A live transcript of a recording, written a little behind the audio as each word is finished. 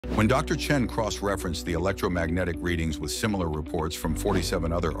When Dr. Chen cross-referenced the electromagnetic readings with similar reports from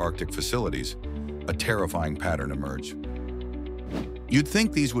 47 other Arctic facilities, a terrifying pattern emerged. You'd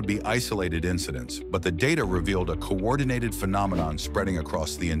think these would be isolated incidents, but the data revealed a coordinated phenomenon spreading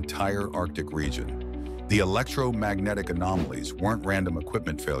across the entire Arctic region. The electromagnetic anomalies weren't random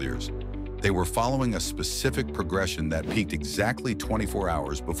equipment failures. They were following a specific progression that peaked exactly 24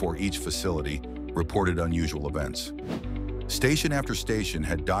 hours before each facility reported unusual events. Station after station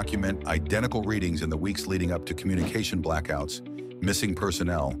had documented identical readings in the weeks leading up to communication blackouts, missing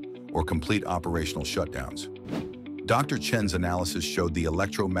personnel, or complete operational shutdowns. Dr. Chen's analysis showed the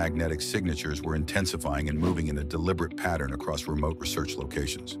electromagnetic signatures were intensifying and moving in a deliberate pattern across remote research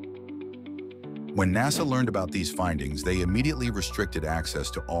locations. When NASA learned about these findings, they immediately restricted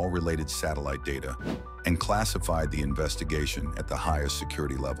access to all related satellite data and classified the investigation at the highest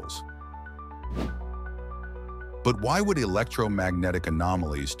security levels. But why would electromagnetic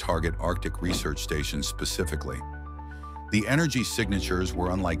anomalies target Arctic research stations specifically? The energy signatures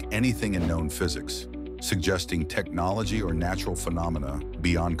were unlike anything in known physics, suggesting technology or natural phenomena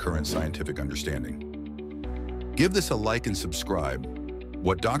beyond current scientific understanding. Give this a like and subscribe.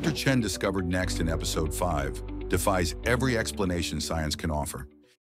 What Dr. Chen discovered next in Episode 5 defies every explanation science can offer.